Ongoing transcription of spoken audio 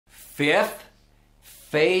Fifth,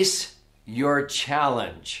 face your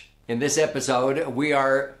challenge. In this episode, we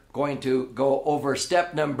are going to go over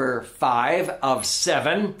step number 5 of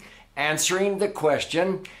 7, answering the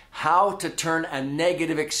question, how to turn a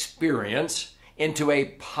negative experience into a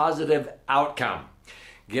positive outcome.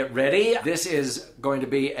 Get ready. This is going to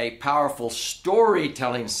be a powerful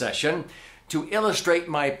storytelling session to illustrate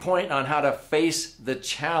my point on how to face the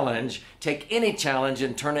challenge, take any challenge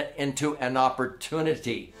and turn it into an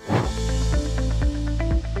opportunity.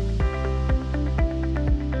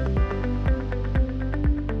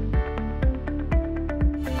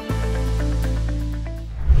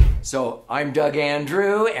 So I'm Doug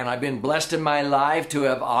Andrew, and I've been blessed in my life to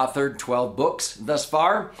have authored 12 books thus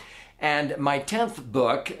far. And my 10th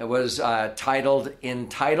book was titled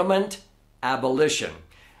Entitlement, Abolition.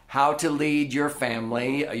 How to lead your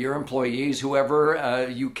family, your employees, whoever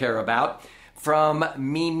you care about, from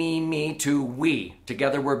me to we.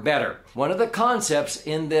 Together we're better. One of the concepts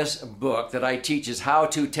in this book that I teach is how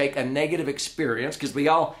to take a negative experience, because we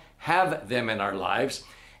all have them in our lives,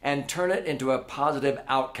 and turn it into a positive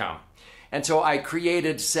outcome. And so I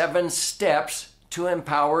created 7 steps to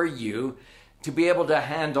empower you to be able to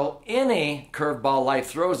handle any curveball life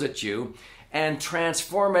throws at you and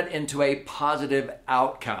transform it into a positive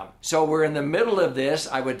outcome. So we're in the middle of this.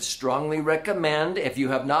 I would strongly recommend, if you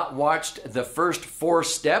have not watched the first 4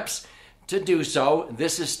 steps, to do so.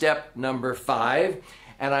 This is step number 5,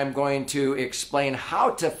 and I'm going to explain how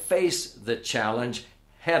to face the challenge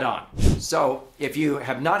head on. So if you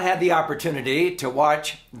have not had the opportunity to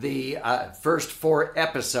watch the first 4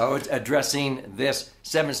 episodes addressing this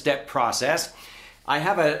 7-step process, I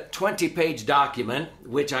have a 20-page document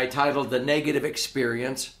which I titled The Negative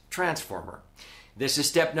Experience Transformer. This is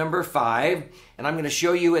step number 5, and I'm going to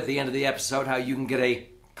show you at the end of the episode how you can get a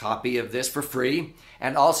copy of this for free,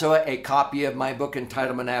 and also a copy of my book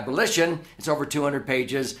Entitlement, Abolition. It's over 200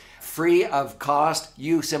 pages, free of cost.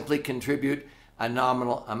 You simply contribute a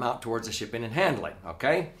nominal amount towards the shipping and handling,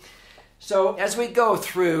 okay? So as we go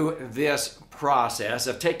through this process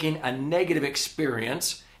of taking a negative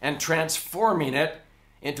experience and transforming it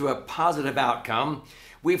into a positive outcome,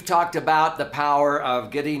 we've talked about the power of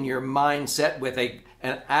getting your mindset with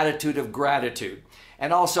an attitude of gratitude,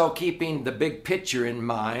 and also keeping the big picture in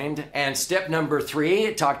mind. And step number 3,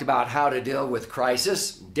 it talked about how to deal with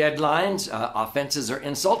crisis, deadlines, offenses or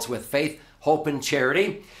insults with faith, hope, and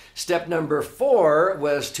charity. Step number 4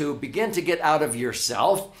 was to begin to get out of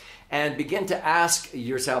yourself and begin to ask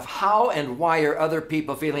yourself, how and why are other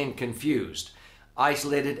people feeling confused,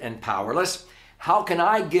 isolated, and powerless? How can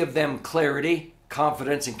I give them clarity,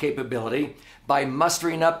 confidence, and capability by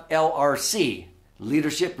mustering up LRC,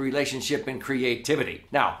 leadership, relationship, and creativity?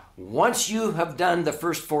 Now, once you have done the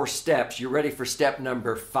first 4 steps, you're ready for step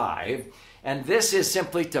number 5. And this is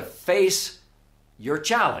simply to face your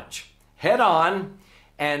challenge head on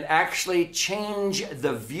and actually change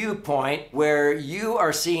the viewpoint where you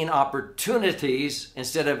are seeing opportunities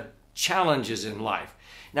instead of challenges in life.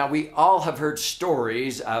 Now, we all have heard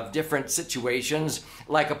stories of different situations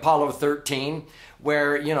like Apollo 13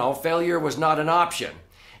 where, failure was not an option.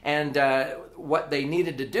 And what they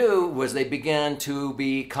needed to do was they began to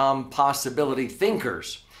become possibility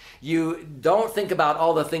thinkers. You don't think about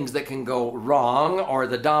all the things that can go wrong or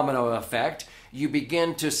the domino effect. You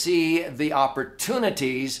begin to see the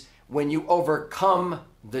opportunities when you overcome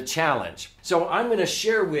the challenge. So I'm going to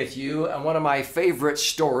share with you one of my favorite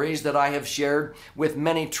stories that I have shared with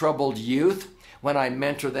many troubled youth when I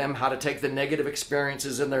mentor them how to take the negative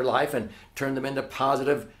experiences in their life and turn them into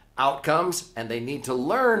positive outcomes. And they need to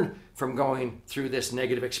learn from going through this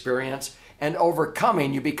negative experience and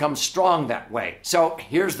overcoming. You become strong that way. So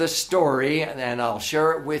here's the story, and I'll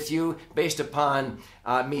share it with you based upon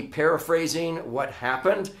me paraphrasing what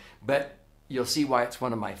happened, but you'll see why it's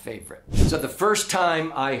one of my favorites. So the first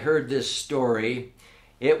time I heard this story,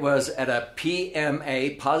 it was at a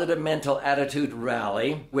PMA, Positive Mental Attitude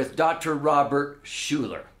Rally, with Dr. Robert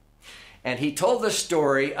Schuller. And he told the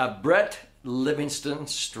story of Brett-Livingstone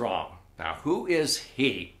Strong. Now, who is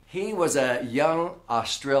he? He was a young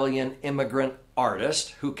Australian immigrant artist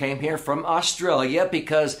who came here from Australia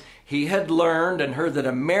because he had learned and heard that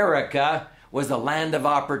America was the land of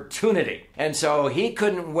opportunity. And so he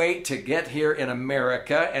couldn't wait to get here in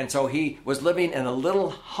America. And so he was living in a little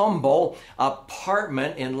humble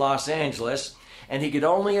apartment in Los Angeles. And he could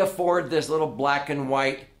only afford this little black and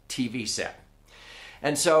white TV set.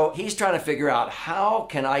 And so he's trying to figure out, how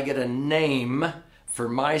can I get a name for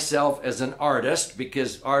myself as an artist,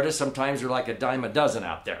 because artists sometimes are like a dime a dozen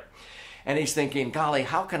out there. And he's thinking, golly,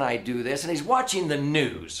 how can I do this? And he's watching the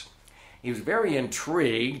news. He was very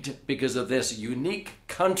intrigued because of this unique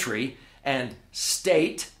country and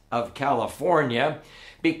state of California,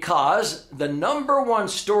 because the number one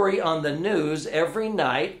story on the news every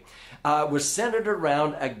night was centered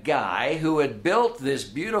around a guy who had built this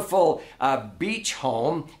beautiful beach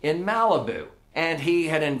home in Malibu. And he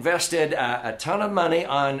had invested a ton of money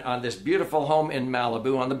on this beautiful home in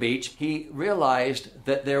Malibu on the beach. He realized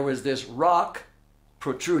that there was this rock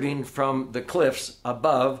protruding from the cliffs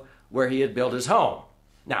above where he had built his home.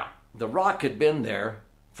 Now, the rock had been there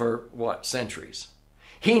for, centuries.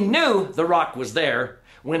 He knew the rock was there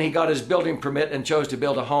when he got his building permit and chose to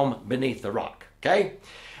build a home beneath the rock, okay?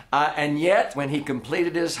 And yet, when he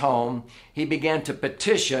completed his home, he began to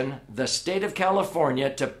petition the state of California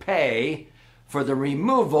to pay for the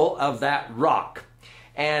removal of that rock.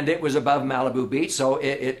 And it was above Malibu Beach, so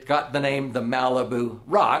it got the name the Malibu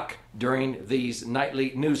Rock during these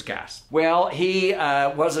nightly newscasts. Well, he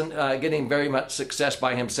wasn't getting very much success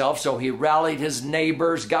by himself, so he rallied his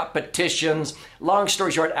neighbors, got petitions. Long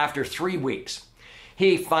story short, after 3 weeks,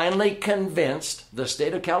 he finally convinced the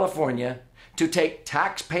state of California to take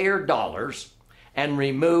taxpayer dollars and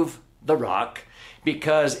remove the rock,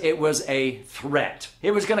 because it was a threat.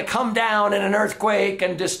 It was going to come down in an earthquake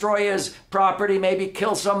and destroy his property, maybe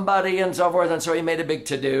kill somebody and so forth. And so he made a big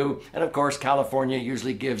to-do. And of course, California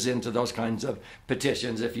usually gives in to those kinds of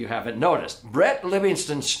petitions, if you haven't noticed.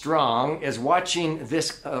 Brett-Livingstone Strong is watching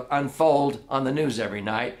this unfold on the news every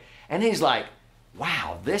night. And he's like,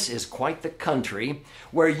 wow, this is quite the country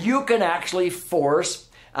where you can actually force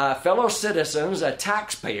fellow citizens,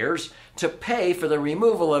 taxpayers, to pay for the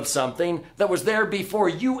removal of something that was there before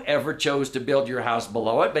you ever chose to build your house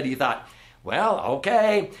below it. But he thought, well,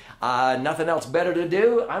 okay, nothing else better to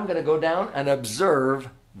do. I'm going to go down and observe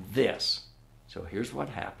this. So here's what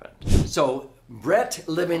happened. So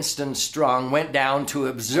Brett-Livingstone Strong went down to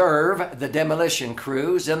observe the demolition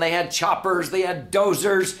crews, and they had choppers, they had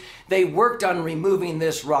dozers. They worked on removing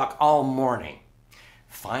this rock all morning.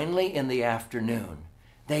 Finally, in the afternoon,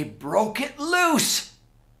 they broke it loose.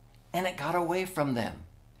 And it got away from them.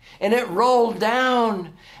 And it rolled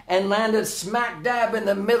down and landed smack dab in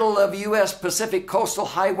the middle of U.S. Pacific Coastal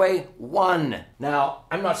Highway 1. Now,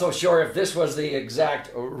 I'm not so sure if this was the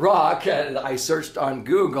exact rock. I searched on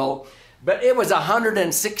Google. But it was a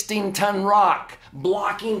 116-ton rock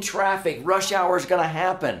blocking traffic. Rush hour is going to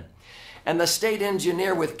happen. And the state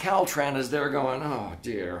engineer with Caltrans is there going, oh,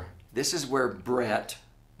 dear. This is where Brett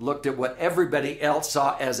looked at what everybody else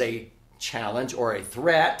saw as a challenge or a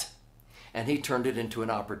threat, and he turned it into an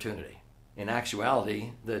opportunity. In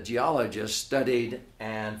actuality, the geologists studied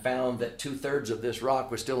and found that 2/3 of this rock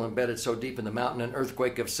was still embedded so deep in the mountain, an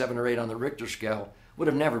earthquake of 7 or 8 on the Richter scale would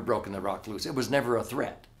have never broken the rock loose. It was never a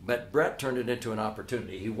threat. But Brett turned it into an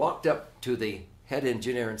opportunity. He walked up to the head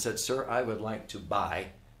engineer and said, sir, I would like to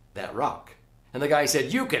buy that rock. And the guy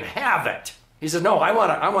said, you can have it. He said, no, I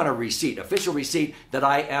want a receipt, official receipt that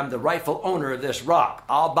I am the rightful owner of this rock.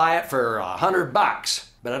 I'll buy it for $100.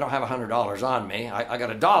 But I don't have $100 on me. I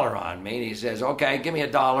got $1 on me. And he says, okay, give me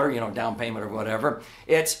 $1, down payment or whatever.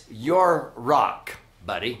 It's your rock,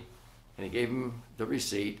 buddy. And he gave him the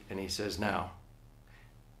receipt, and he says, now,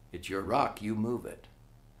 it's your rock, you move it.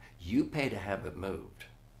 You pay to have it moved.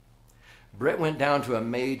 Brett went down to a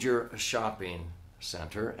major shopping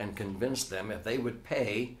center and convinced them if they would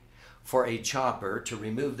pay for a chopper to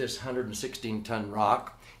remove this 116-ton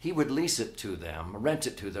rock, he would lease it to them, rent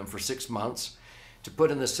it to them for 6 months, to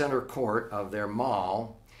put in the center court of their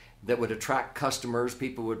mall that would attract customers.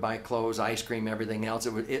 People would buy clothes, ice cream, everything else.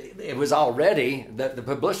 It was already, the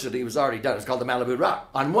publicity was already done. It's called the Malibu Rock.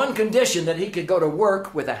 On one condition, that he could go to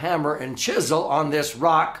work with a hammer and chisel on this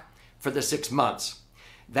rock for the 6 months.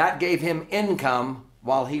 That gave him income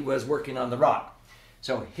while he was working on the rock.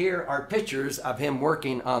 So here are pictures of him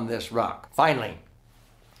working on this rock. Finally,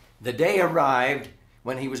 the day arrived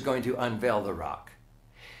when he was going to unveil the rock.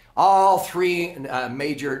 All 3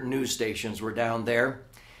 major news stations were down there.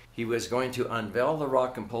 He was going to unveil the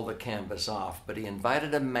rock and pull the canvas off, but he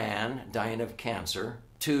invited a man dying of cancer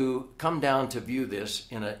to come down to view this,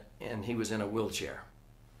 and he was in a wheelchair.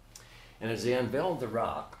 And as he unveiled the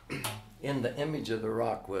rock, in the image of the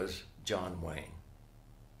rock was John Wayne,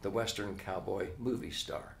 the Western cowboy movie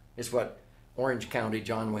star. It's what Orange County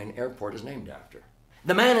John Wayne Airport is named after.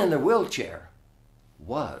 The man in the wheelchair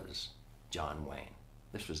was John Wayne.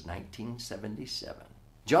 This was 1977.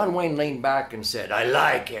 John Wayne leaned back and said, I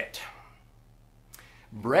like it.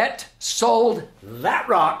 Brett sold that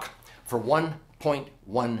rock for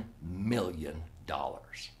 $1.1 million.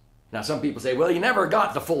 Now, some people say, well, he never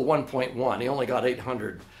got the full 1.1. He only got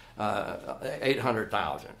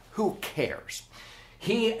 800,000. Who cares?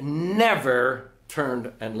 He never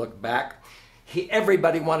turned and looked back.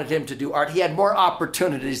 Everybody wanted him to do art. He had more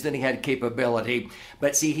opportunities than he had capability.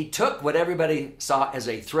 But see, he took what everybody saw as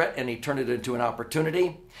a threat and he turned it into an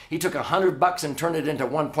opportunity. He took $100 and turned it into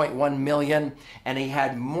 1.1 million. And he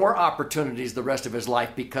had more opportunities the rest of his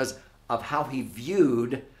life because of how he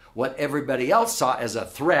viewed what everybody else saw as a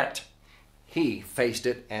threat. He faced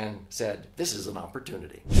it and said, this is an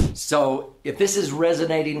opportunity. So if this is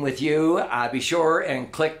resonating with you, be sure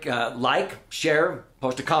and click like, share,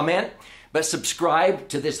 post a comment. But subscribe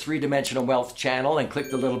to this three-dimensional wealth channel and click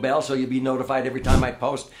the little bell so you'll be notified every time I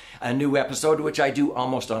post a new episode, which I do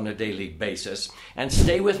almost on a daily basis. And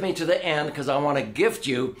stay with me to the end because I want to gift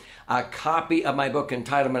you a copy of my book,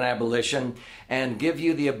 Entitlement, Abolition, and give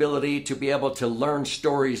you the ability to be able to learn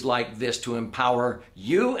stories like this to empower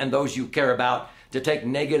you and those you care about to take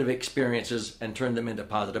negative experiences and turn them into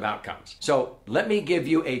positive outcomes. So let me give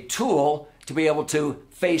you a tool to be able to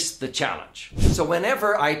face the challenge. So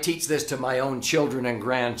whenever I teach this to my own children and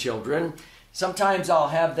grandchildren, sometimes I'll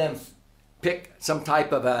have them pick some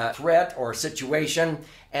type of a threat or situation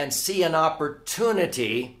and see an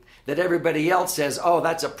opportunity that everybody else says, oh,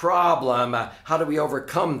 that's a problem. How do we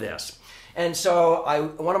overcome this? And so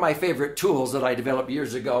one of my favorite tools that I developed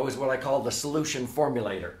years ago is what I call the solution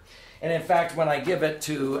formulator. And in fact, when I give it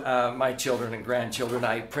to my children and grandchildren,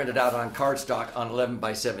 I print it out on cardstock on 11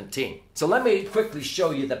 by 17. So let me quickly show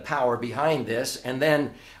you the power behind this. And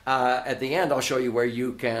then at the end, I'll show you where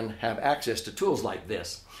you can have access to tools like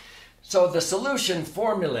this. So the solution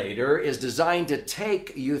formulator is designed to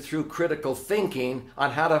take you through critical thinking on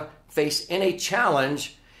how to face any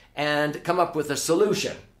challenge and come up with a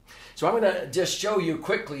solution. So I'm going to just show you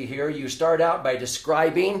quickly here. You start out by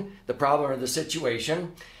describing the problem or the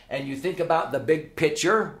situation. And you think about the big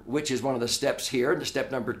picture, which is one of the steps here, the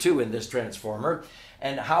step number 2 in this transformer.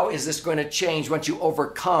 And how is this going to change once you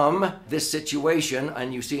overcome this situation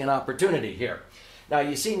and you see an opportunity here? Now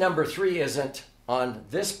you see number 3 isn't on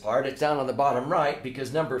this part, it's down on the bottom right,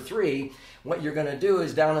 because number 3, what you're going to do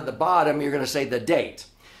is down at the bottom, you're going to say the date.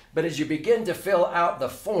 But as you begin to fill out the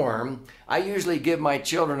form, I usually give my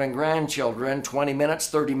children and grandchildren 20 minutes,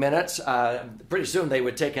 30 minutes. Pretty soon they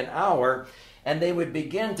would take an hour. And they would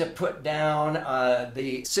begin to put down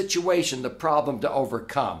the situation, the problem to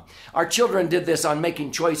overcome. Our children did this on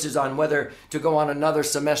making choices on whether to go on another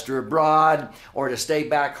semester abroad or to stay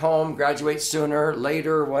back home, graduate sooner,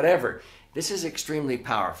 later, whatever. This is extremely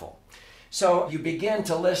powerful. So you begin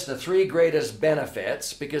to list the 3 greatest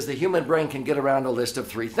benefits because the human brain can get around a list of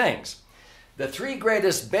 3 things. The 3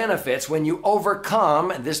 greatest benefits when you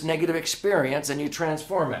overcome this negative experience and you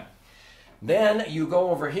transform it. Then you go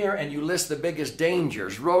over here and you list the biggest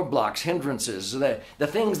dangers, roadblocks, hindrances, the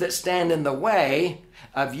things that stand in the way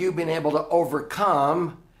of you being able to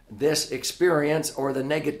overcome this experience or the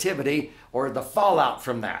negativity or the fallout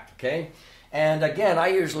from that, okay? And again, I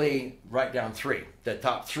usually write down 3, the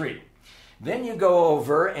top 3. Then you go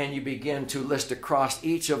over and you begin to list across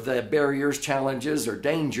each of the barriers, challenges, or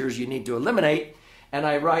dangers you need to eliminate. And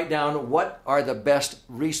I write down what are the best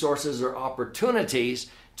resources or opportunities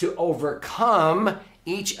to overcome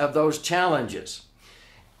each of those challenges.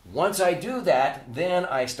 Once I do that, then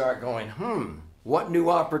I start going, what new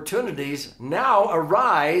opportunities now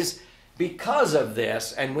arise because of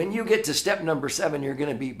this? And when you get to step number 7, you're going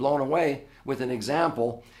to be blown away with an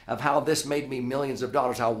example of how this made me millions of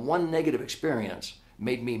dollars, how one negative experience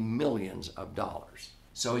made me millions of dollars.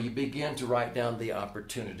 So you begin to write down the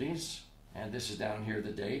opportunities, and this is down here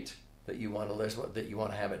the date that you want to list, that you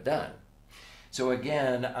want to have it done. So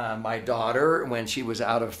again, my daughter, when she was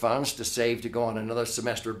out of funds to save to go on another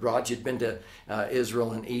semester abroad, she'd been to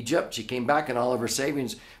Israel and Egypt. She came back in all of her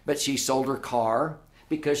savings, but she sold her car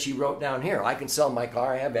because she wrote down here, I can sell my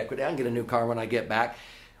car, I have equity, I can get a new car when I get back.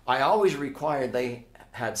 I always required they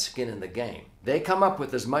had skin in the game. They come up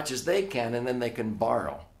with as much as they can and then they can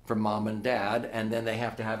borrow from mom and dad, and then they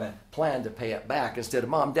have to have a plan to pay it back instead of,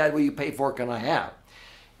 Mom, Dad, will you pay for it? Can I have?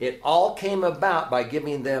 It all came about by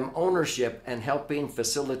giving them ownership and helping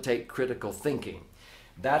facilitate critical thinking.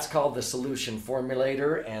 That's called the solution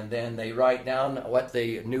formulator, and then they write down what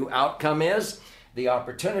the new outcome is, the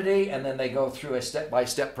opportunity, and then they go through a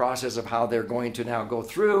step-by-step process of how they're going to now go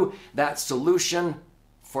through that solution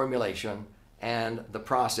formulation and the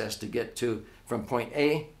process to get to from point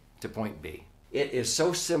A to point B. It is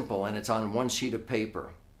so simple, and it's on one sheet of paper.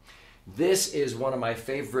 This is one of my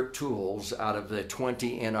favorite tools out of the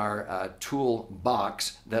 20 in our tool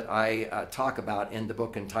box that I talk about in the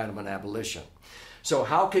book Entitlement, Abolition. So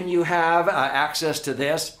how can you have access to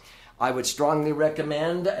this? I would strongly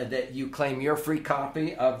recommend that you claim your free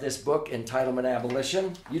copy of this book, Entitlement,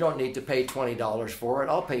 Abolition. You don't need to pay $20 for it.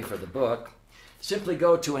 I'll pay for the book. Simply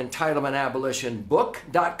go to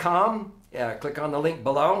entitlementabolitionbook.com. Click on the link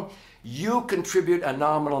below. You contribute a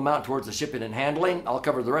nominal amount towards the shipping and handling. I'll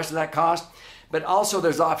cover the rest of that cost. But also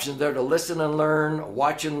there's options there to listen and learn,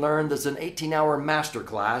 watch and learn. There's an 18-hour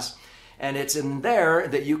masterclass. And it's in there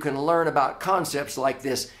that you can learn about concepts like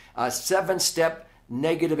this 7-step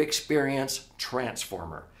negative experience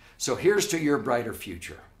transformer. So here's to your brighter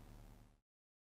future.